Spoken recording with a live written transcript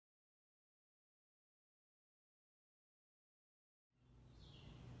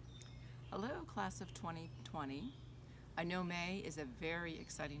Hello, class of 2020. I know May is a very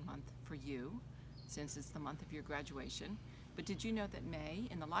exciting month for you since it's the month of your graduation, but did you know that May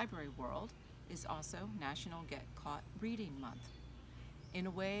in the library world is also National Get Caught Reading Month? In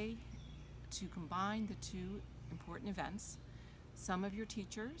a way to combine the two important events, some of your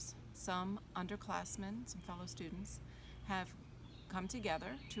teachers, some underclassmen, some fellow students have come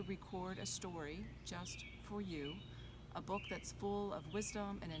together to record a story just for you, a book that's full of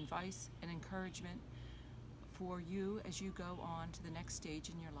wisdom and advice and encouragement for you as you go on to the next stage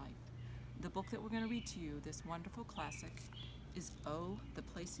in your life. The book that we're going to read to you, this wonderful classic, is Oh, the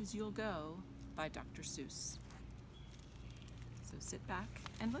Places You'll Go by Dr. Seuss. So sit back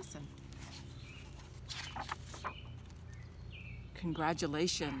and listen.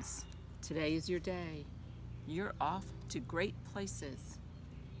 Congratulations! Today is your day. You're off to great places.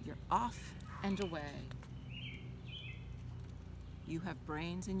 You're off and away. You have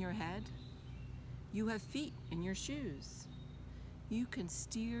brains in your head. You have feet in your shoes. You can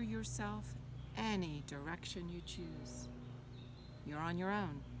steer yourself any direction you choose. You're on your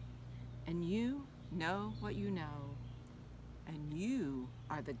own, and you know what you know, and you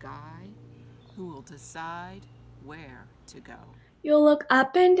are the guy who will decide where to go. You'll look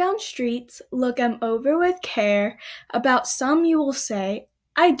up and down streets, look 'em over with care. About some you will say,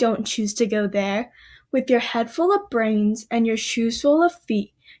 I don't choose to go there. With your head full of brains and your shoes full of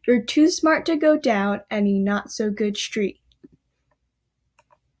feet, you're too smart to go down any not-so-good street.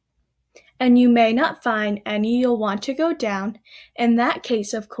 And you may not find any you'll want to go down. In that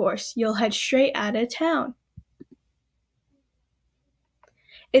case, of course, you'll head straight out of town.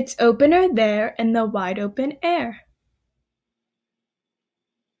 It's opener there in the wide open air.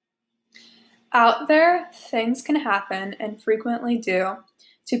 Out there, things can happen, and frequently do,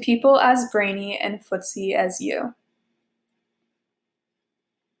 to people as brainy and footsy as you.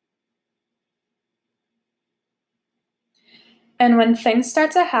 And when things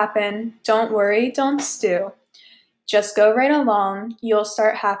start to happen, don't worry, don't stew. Just go right along, you'll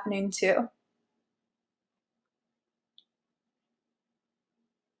start happening too.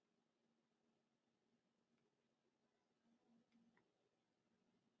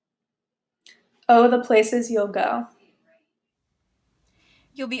 Oh, the places you'll go.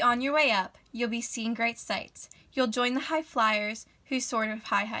 You'll be on your way up, you'll be seeing great sights. You'll join the high flyers who soar to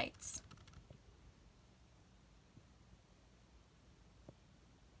high heights.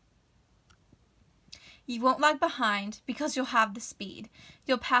 You won't lag behind because you'll have the speed.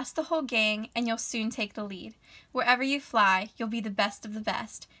 You'll pass the whole gang and you'll soon take the lead. Wherever you fly, you'll be the best of the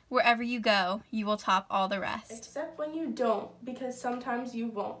best. Wherever you go, you will top all the rest. Except when you don't, because sometimes you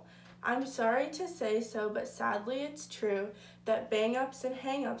won't. I'm sorry to say so, but sadly it's true that bang-ups and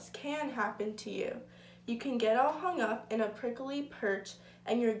hang-ups can happen to you. You can get all hung up in a prickly perch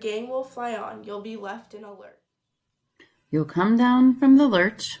and your gang will fly on. You'll be left in a lurch. You'll come down from the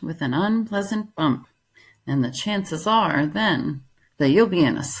lurch with an unpleasant bump, and the chances are then that you'll be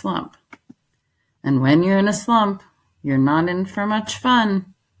in a slump. And when you're in a slump, you're not in for much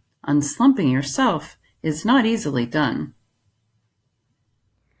fun. Unslumping yourself is not easily done.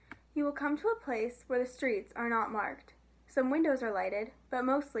 You will come to a place where the streets are not marked. Some windows are lighted, but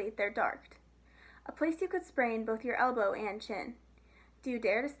mostly they're darked. A place you could sprain both your elbow and chin. Do you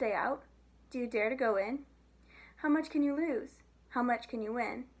dare to stay out? Do you dare to go in? How much can you lose? How much can you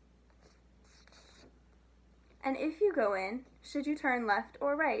win? And if you go in, should you turn left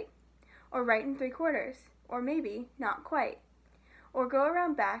or right? Or right and 3/4? Or maybe not quite? Or go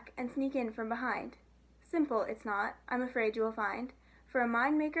around back and sneak in from behind? Simple it's not, I'm afraid you will find, for a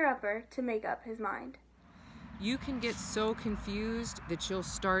mind-maker-upper to make up his mind. You can get so confused that you'll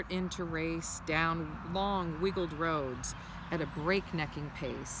start in to race down long, wiggled roads at a breaknecking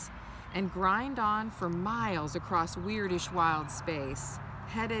pace and grind on for miles across weirdish wild space,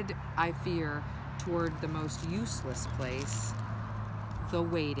 headed, I fear, toward the most useless place, the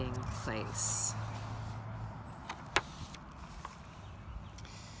waiting place.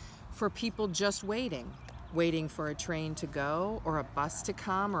 For people just waiting for a train to go, or a bus to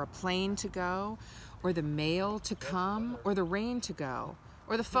come, or a plane to go, or the mail to come, or the rain to go,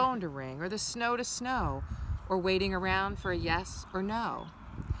 or the phone to ring, or the snow to snow, or waiting around for a yes or no,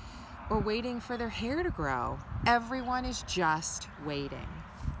 or waiting for their hair to grow. Everyone is just waiting.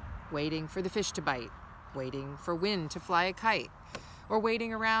 Waiting for the fish to bite, waiting for wind to fly a kite, or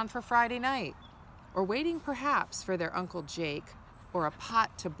waiting around for Friday night, or waiting perhaps for their Uncle Jake, or a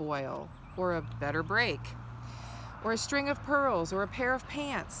pot to boil, or a better break, or a string of pearls, or a pair of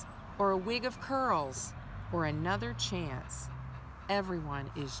pants, or a wig of curls, or another chance. Everyone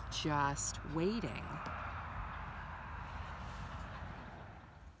is just waiting.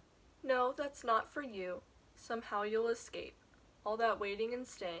 No, know that's not for you, somehow you'll escape all that waiting and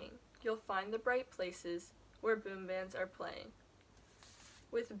staying. You'll find the bright places where boom bands are playing.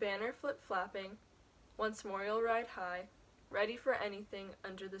 With banner flip-flapping, once more you'll ride high, ready for anything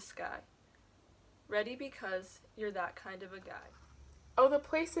under the sky. Ready because you're that kind of a guy. Oh, the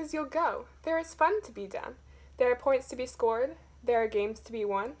places you'll go! There is fun to be done. There are points to be scored, there are games to be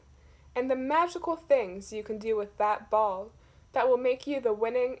won, and the magical things you can do with that ball that will make you the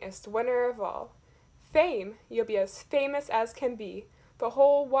winningest winner of all. Fame, you'll be as famous as can be, the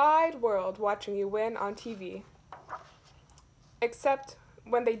whole wide world watching you win on TV. Except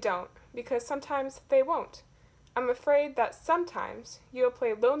when they don't, because sometimes they won't. I'm afraid that sometimes you'll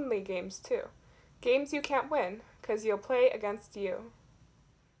play lonely games too. Games you can't win, 'cause you'll play against you.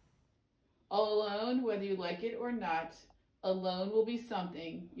 All alone, whether you like it or not, alone will be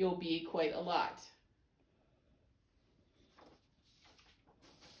something you'll be quite a lot.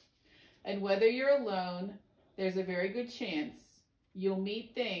 And whether you're alone, there's a very good chance you'll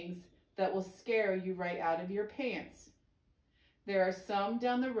meet things that will scare you right out of your pants. There are some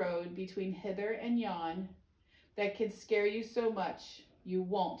down the road between hither and yon that can scare you so much you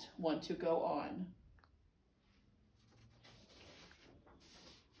won't want to go on.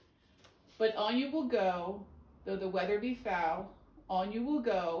 But on you will go, though the weather be foul. On you will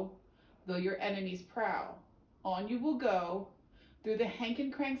go, though your enemies prowl. On you will go, through the hank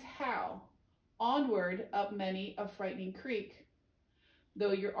and cranks howl. Onward up many a frightening creek,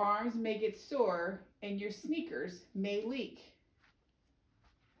 though your arms may get sore and your sneakers may leak.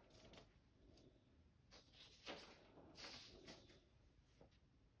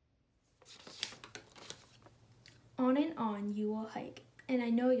 On and on you will hike, and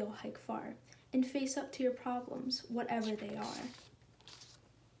I know you'll hike far, and face up to your problems, whatever they are.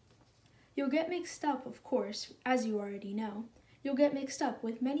 You'll get mixed up, of course, as you already know. You'll get mixed up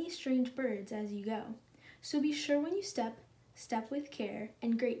with many strange birds as you go. So be sure when you step with care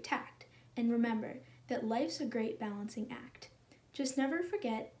and great tact, and remember that life's a great balancing act. Just never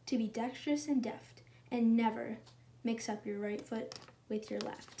forget to be dexterous and deft, and never mix up your right foot with your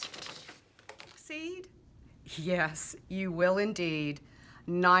left. Succeed? Yes, you will indeed.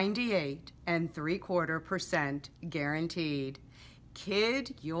 98.75% guaranteed.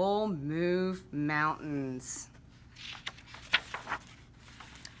 Kid, you'll move mountains.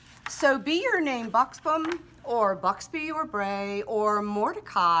 So be your name Buxbaum, or Buxby, or Bray, or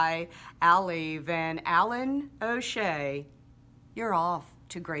Mordecai, Ali, Van Allen, O'Shea. You're off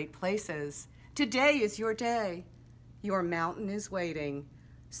to great places. Today is your day. Your mountain is waiting,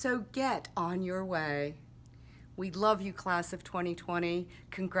 so get on your way. We love you, class of 2020.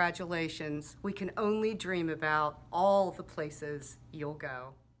 Congratulations. We can only dream about all the places you'll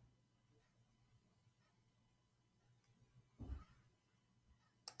go.